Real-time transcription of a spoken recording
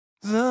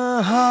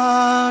The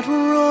Hart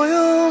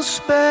royal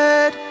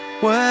sped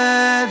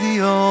where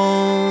the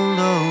old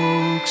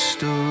oak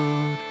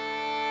stood.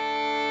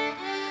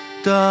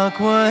 Dark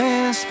were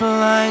his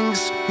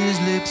flanks, his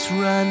lips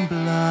ran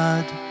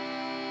blood.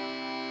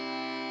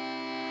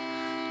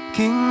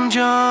 King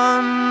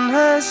John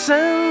has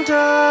sent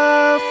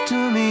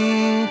after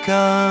me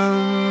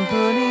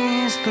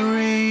companies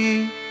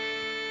 3,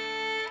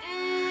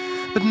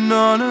 but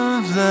none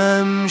of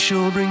them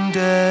shall bring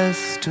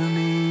death to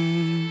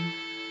me.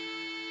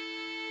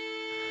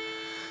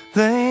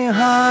 They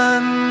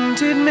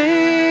hunted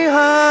me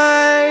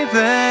high,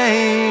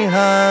 they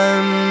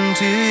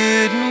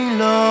hunted me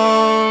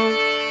low,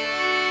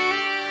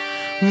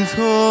 with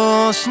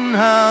horse and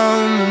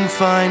hound and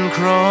fine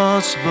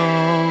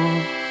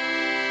crossbow.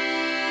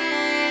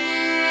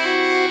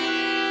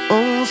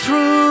 All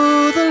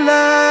through the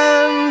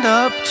land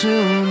up to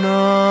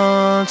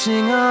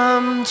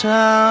Nottingham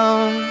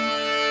town,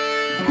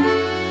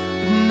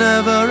 but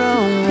never a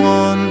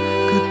one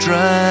could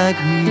drag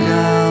me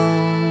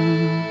down.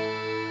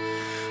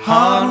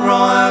 Hart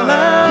royal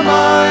am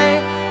I,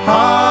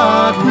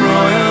 Hart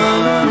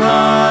royal am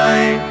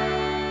I,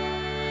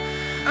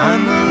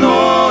 and the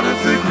Lord of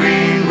the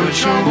Greenwood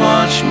shall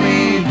watch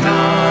me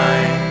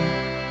die.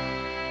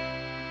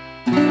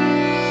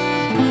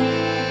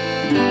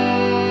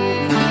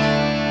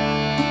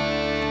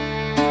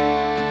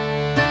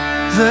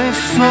 They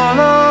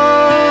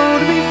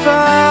followed me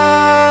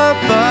far,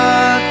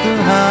 but the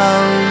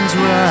hounds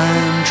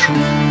ran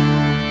true.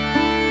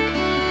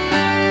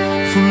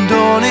 From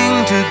dawning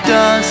to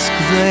dusk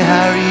they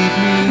harried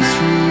me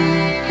through.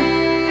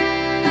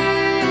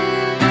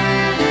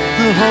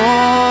 The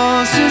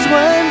horses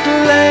went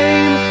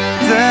lame,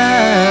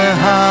 their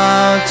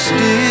hearts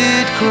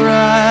did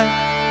crack,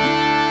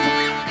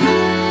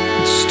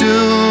 but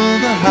still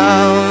the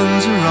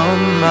hounds are on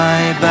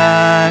my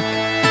back.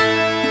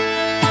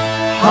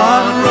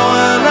 Hart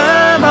royal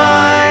am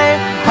I,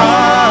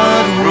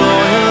 Hart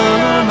royal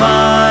am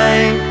I,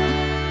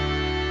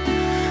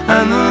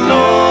 and the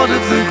Lord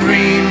of the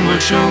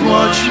Greenwood shall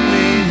watch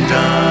me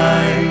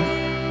die.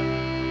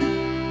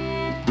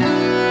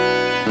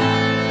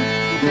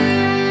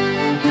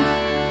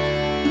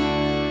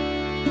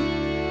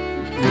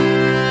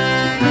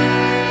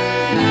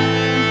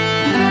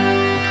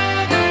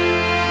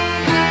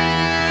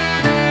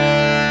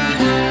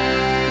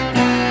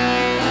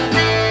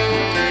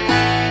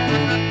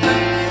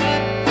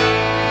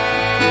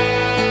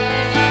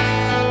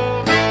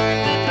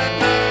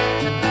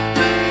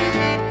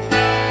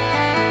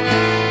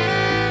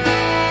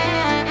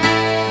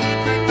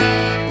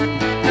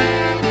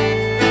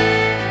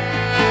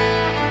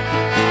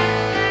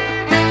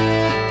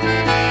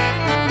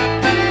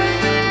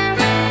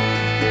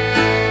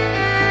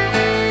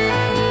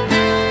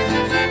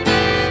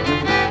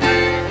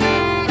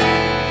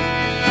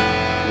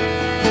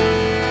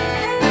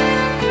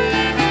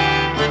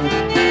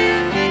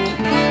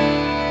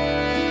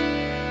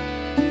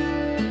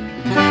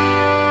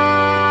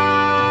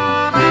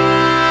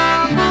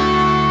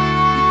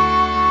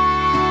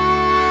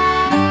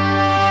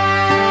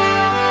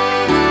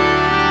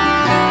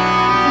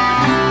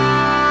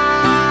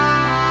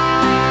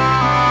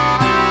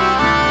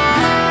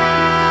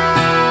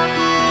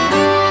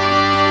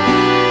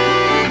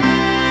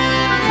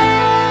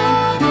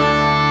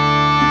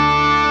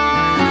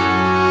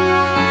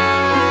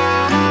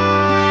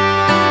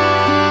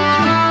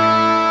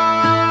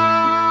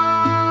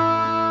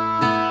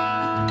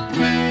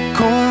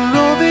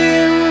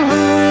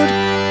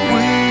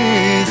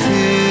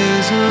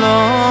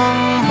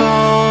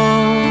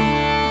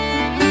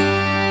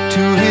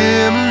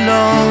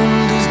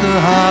 The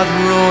Hart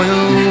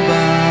royal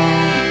bow.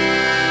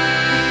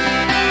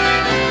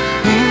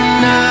 He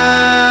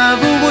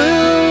never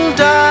will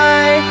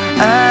die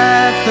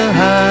at the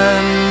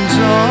hands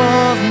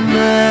of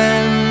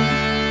men.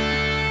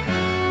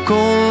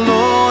 Call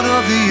Lord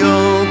of the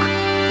Oak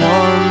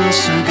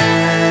once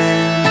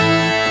again.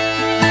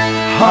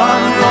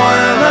 Hart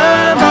royal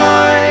am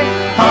I,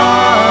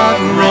 Hart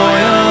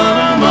royal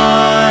am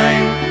I,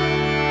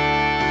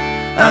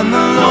 and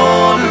the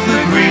Lord of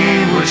the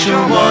Greenwood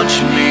shall watch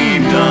me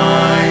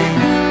die.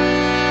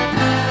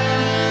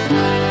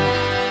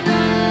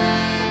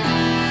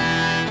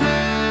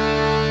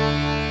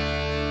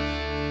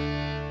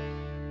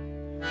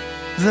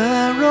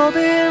 There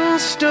Robin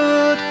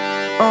stood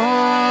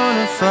on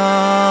a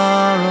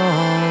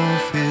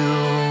far-off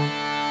hill,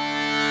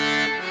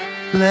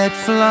 let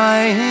fly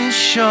his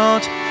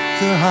shot,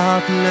 the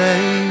Hart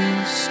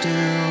lay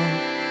still.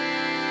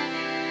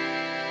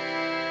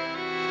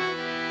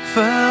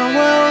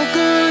 Farewell,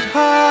 good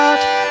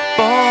Hart,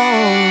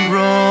 bold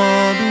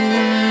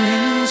Robin,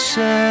 he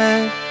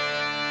said.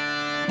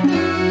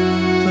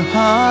 The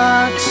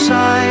Hart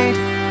sighed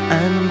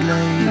and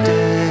lay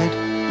dead.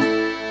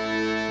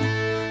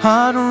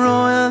 Hart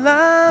royal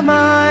am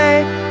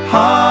I,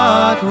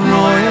 Hart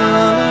royal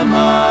am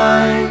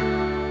I,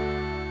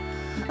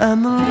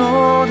 and the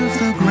Lord of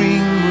the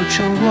Greenwood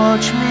shall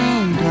watch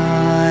me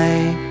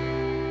die.